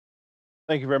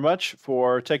Thank you very much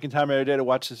for taking time out of your day to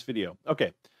watch this video.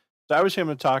 Okay, so I was going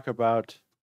to talk about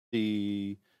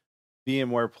the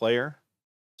VMware Player.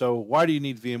 So, why do you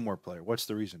need VMware Player? What's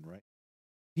the reason, right?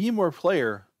 VMware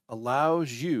Player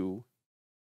allows you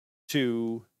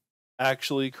to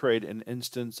actually create an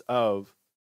instance of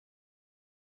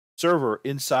server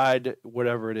inside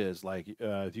whatever it is. Like,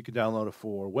 if you can download it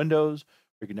for Windows,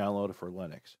 or you can download it for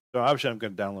Linux. So, obviously, I'm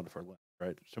going to download it for Linux,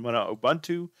 right? So, I'm going to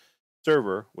Ubuntu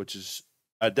server, which is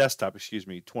a desktop, excuse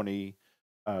me, 2000,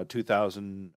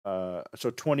 so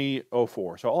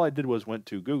 2004. So all I did was went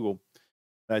to Google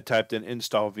and I typed in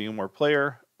install VMware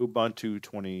Player Ubuntu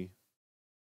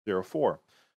 2004.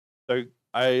 So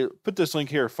I put this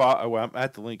link here. Well, I'm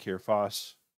at the link here,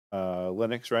 FOSS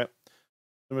Linux, right?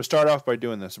 I'm going to start off by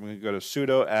doing this. I'm going to go to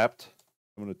sudo apt.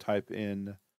 I'm going to type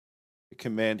in the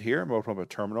command here. I'm going to open up a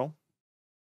terminal.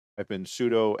 Type in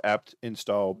sudo apt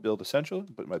install build essential.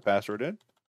 Put my password in.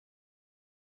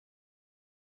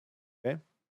 Okay.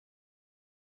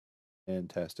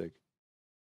 Fantastic.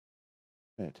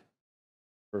 Right.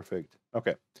 Perfect.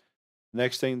 Okay.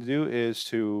 Next thing to do is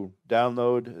to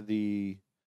download the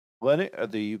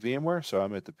the VMware. So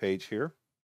I'm at the page here.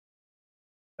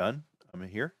 Done. I'm in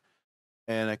here.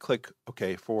 And I click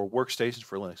OK for workstations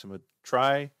for Linux. I'm going to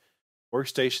try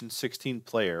workstation 16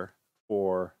 player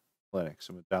for Linux.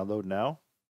 I'm going to download now.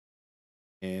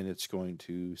 And it's going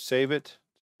to save it.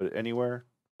 Put it anywhere.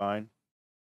 Fine.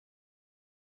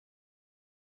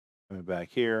 Coming back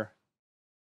here.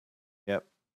 Yep.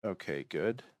 Okay,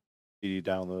 good. CD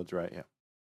downloads, right? Yeah.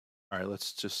 All right,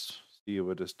 let's just see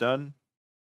what it's done.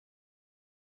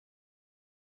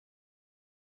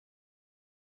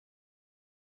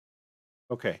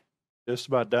 Okay, just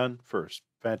about done first.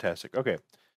 Fantastic. Okay, so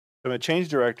I'm going to change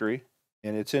directory,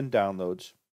 and it's in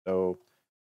downloads. So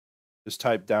just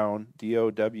type down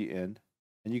DOWN,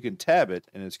 and you can tab it,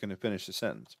 and it's going to finish the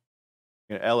sentence.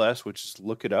 LS, which is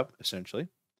look it up, essentially.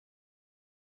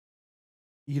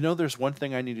 You know, there's one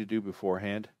thing I need to do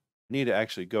beforehand. I need to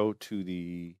actually go to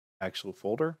the actual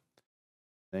folder.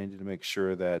 I need to make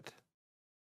sure that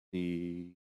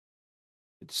it's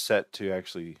set to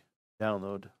actually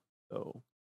download. So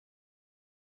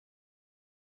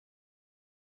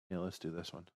yeah, let's do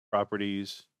this one.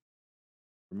 Properties,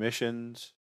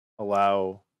 permissions,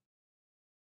 allow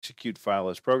execute file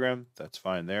as program. That's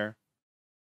fine there.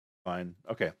 Fine.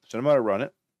 Okay, so I'm going to run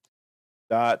it.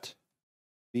 Dot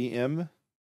VM.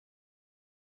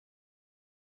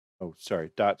 Oh, sorry.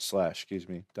 Dot slash. Excuse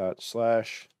me. Dot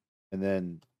slash, and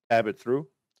then tab it through.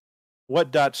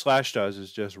 What dot slash does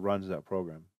is just runs that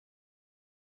program.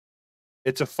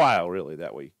 It's a file, really,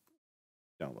 that we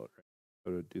download. Right?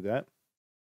 So to do that.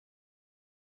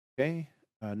 Okay.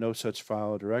 No such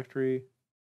file directory.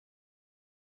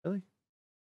 Really?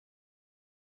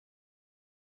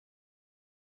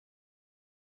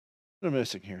 What am I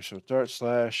missing here? So dot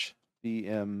slash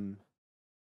VM.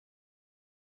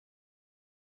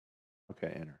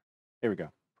 Okay, enter. Here we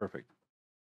go. Perfect.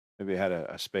 Maybe I had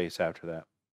a space after that.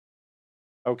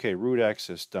 Okay, root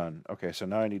access done. Okay, so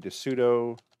now I need to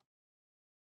sudo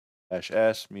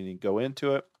 -s, meaning go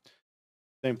into it.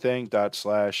 Same thing, dot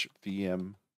slash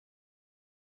VM.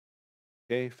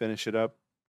 Okay, finish it up.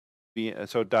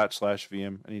 So dot slash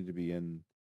VM. I need to be in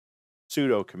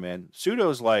sudo command. Sudo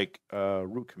is like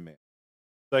root command.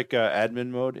 It's like admin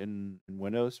mode in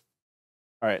Windows.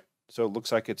 All right, so it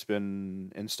looks like it's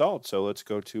been installed. So let's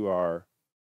go to our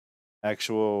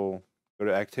go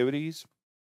to activities,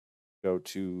 go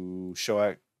to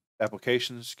show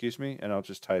applications, excuse me, and I'll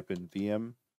just type in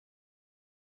VM.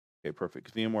 Okay,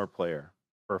 perfect. VMware Player.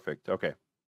 Perfect. Okay.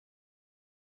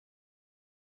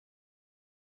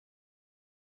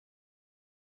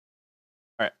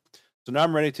 All right. So now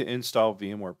I'm ready to install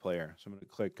VMware Player. So I'm going to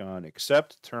click on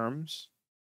Accept Terms,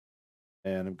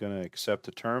 and I'm going to accept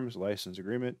the terms, license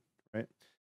agreement, right?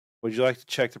 Would you like to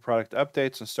check the product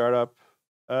updates and startup?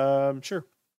 Sure.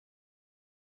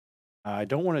 I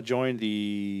don't want to join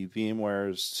the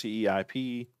VMware's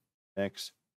CEIP.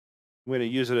 Next. I'm going to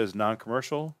use it as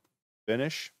non-commercial.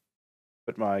 Finish.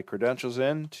 Put my credentials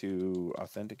in to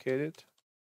authenticate it.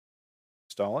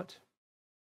 Install it.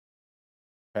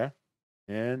 Okay.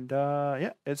 And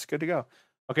yeah, it's good to go.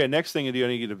 Okay, next thing you do, I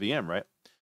need to get a VM, right?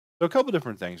 So a couple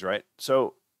different things, right?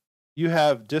 So you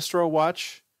have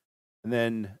DistroWatch and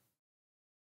then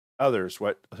others.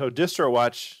 So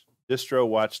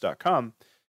distrowatch.com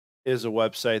is a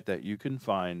website that you can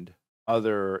find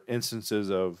other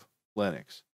instances of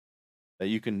Linux that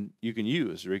you can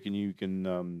use or you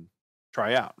can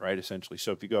try out, right? Essentially.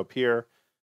 So if you go up here,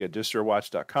 you get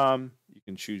distrowatch.com, you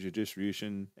can choose your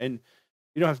distribution. And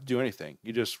You don't have to do anything.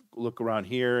 You just look around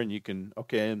here and you can,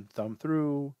 okay, and thumb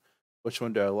through. Which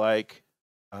one do I like?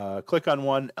 Click on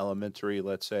one, elementary,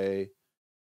 let's say,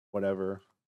 whatever,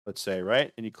 let's say,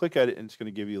 right? And you click at it and it's going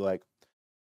to give you like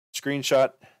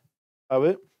screenshot of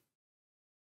it.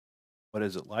 What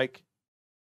is it like?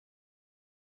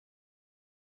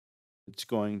 It's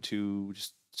going to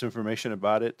just some information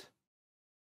about it,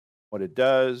 what it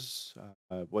does,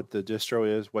 what the distro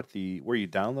is, where you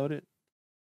download it,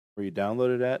 where you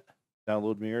download it at.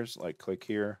 Download mirrors, like click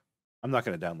here. I'm not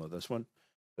going to download this one.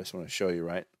 I just want to show you,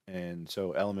 right? And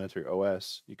so Elementary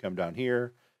OS, you come down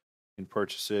here, you can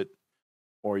purchase it,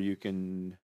 or you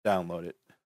can download it.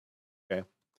 Okay.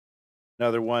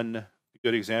 Another one, a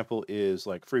good example is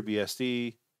like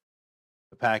FreeBSD,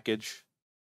 the package.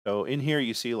 So in here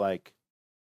you see like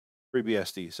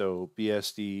FreeBSD, so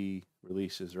BSD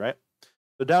releases, right?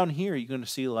 So down here you're going to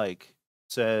see like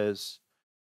says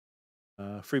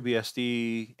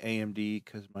FreeBSD AMD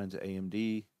because mine's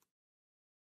AMD.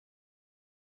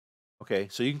 Okay,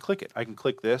 so you can click it. I can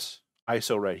click this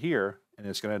ISO right here, and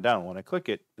it's going to download. When I click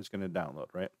it, it's going to download,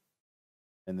 right?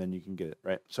 And then you can get it,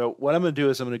 right? So what I'm going to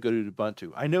do is I'm going to go to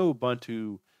Ubuntu. I know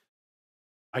Ubuntu.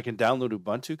 I can download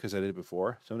Ubuntu because I did it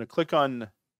before. So I'm going to click on. I'm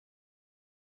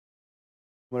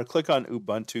going to click on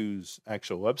Ubuntu's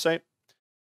actual website,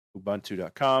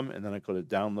 ubuntu.com, and then I go to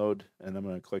download, and I'm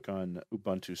going to click on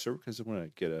Ubuntu server because I'm going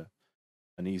to get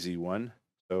an easy one.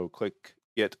 So click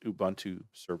get Ubuntu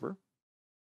server.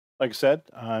 Like I said,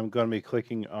 I'm going to be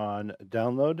clicking on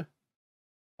download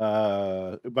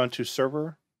Ubuntu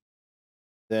server.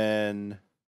 Then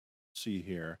see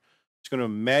here, it's going to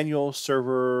manual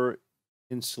server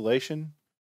installation.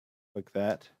 Click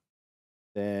that.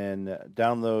 Then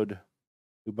download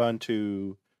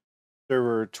Ubuntu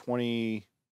server 20.03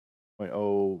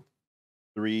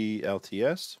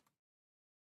 LTS.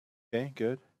 Okay,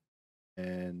 good.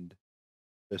 And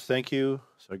says thank you.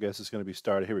 So I guess it's going to be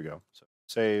started. Here we go. So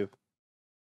save.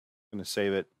 I'm going to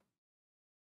save it.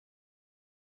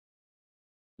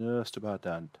 Just about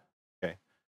done. Okay.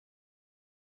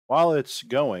 While it's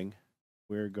going,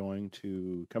 we're going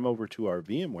to come over to our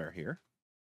VMware here.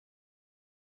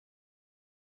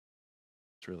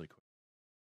 It's really quick.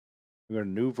 We're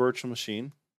going to new virtual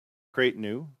machine, create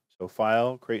new. So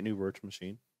file, create new virtual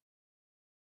machine.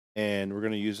 And we're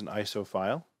going to use an ISO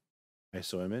file,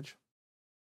 ISO image.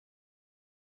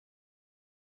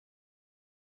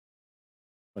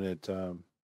 When it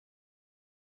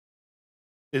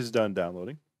is done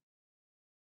downloading.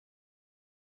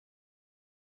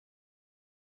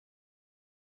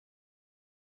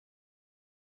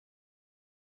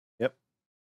 Yep.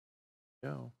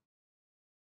 Go.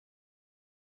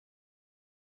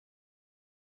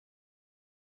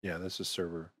 Yeah, this is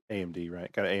server AMD,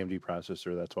 right? Got an AMD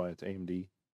processor. That's why it's AMD.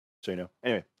 So you know.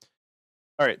 Anyway.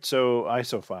 All right. So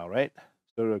ISO file, right?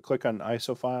 So to click on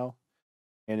ISO file,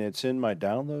 and it's in my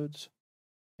downloads,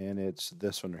 and it's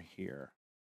this one right here.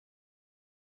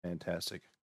 Fantastic.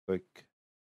 Click.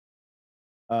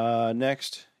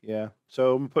 Next. Yeah.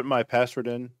 So I'm gonna put my password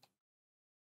in.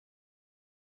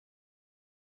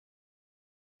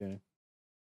 Okay.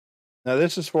 Now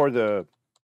this is for the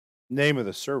name of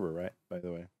the server, right? By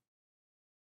the way,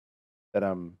 that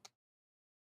I'm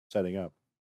setting up.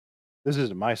 This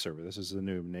isn't my server. This is the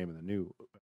new name of the new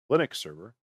Linux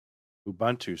server,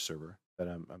 Ubuntu server that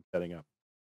I'm setting up.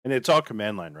 And it's all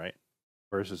command line, right?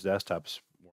 Versus desktops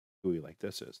more GUI like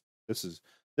this is.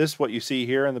 This what you see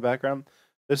here in the background.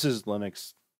 This is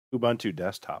Linux Ubuntu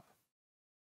desktop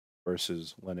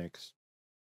versus Linux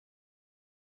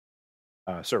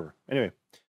server. Anyway,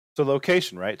 so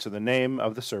location, right? So the name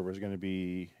of the server is going to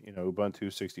be,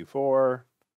 Ubuntu 64.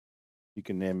 You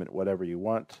can name it whatever you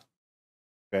want.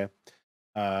 Okay.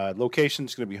 Location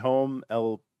is going to be home,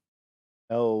 L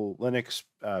Linux,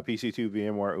 PC2,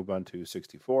 VMware, Ubuntu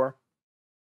 64.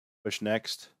 Push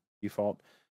next, default.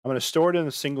 I'm going to store it in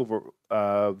a single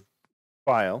file.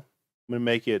 I'm going to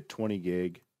make it 20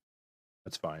 gig.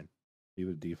 That's fine. Leave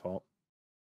it default.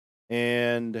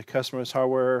 And customize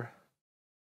hardware.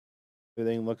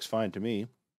 Everything looks fine to me.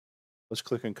 Let's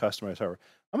click on customize hardware.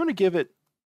 I'm going to give it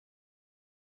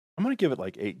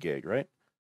like 8 gig, right?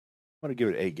 I'm going to give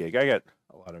it 8 gig. I got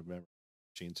a lot of memory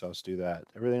machines, so let's do that.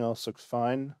 Everything else looks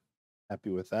fine.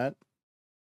 Happy with that.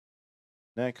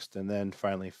 Next, and then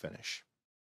finally finish.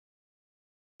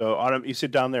 So you see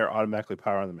down there, automatically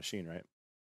power on the machine, right?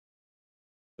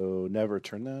 So never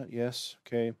turn that. Yes.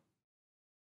 Okay.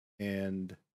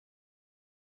 And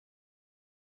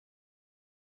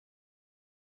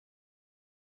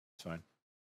it's fine.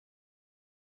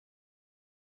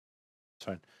 It's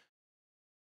fine.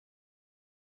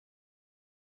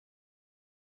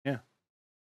 Yeah.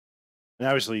 And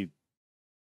obviously, I'm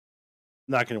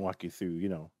not going to walk you through. You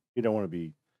don't want to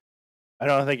be. I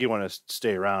don't think you want to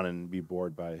stay around and be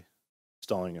bored by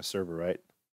installing a server, right?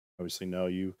 Obviously, no.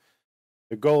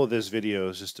 The goal of this video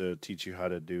is just to teach you how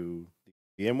to do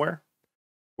the VMware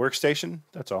workstation.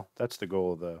 That's all. That's the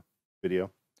goal of the video.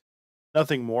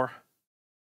 Nothing more.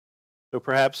 So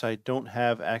perhaps I don't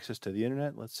have access to the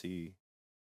internet. Let's see.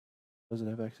 Doesn't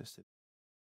have access to.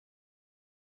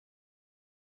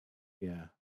 Yeah.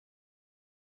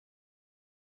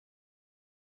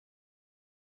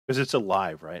 Because it's a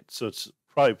live, right? So it's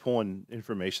probably pulling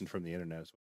information from the internet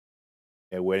as well.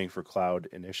 Yeah, waiting for cloud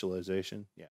initialization.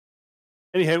 Yeah.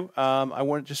 Anyhow,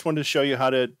 just wanted to show you how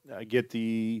to get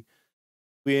the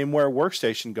VMware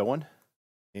workstation going,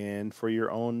 and for your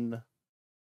own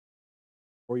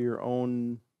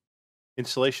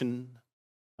installation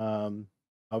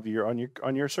of your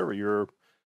on your server, your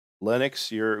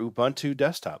Linux, your Ubuntu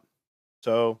desktop.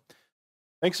 So,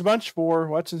 thanks a bunch for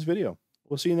watching this video.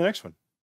 We'll see you in the next one.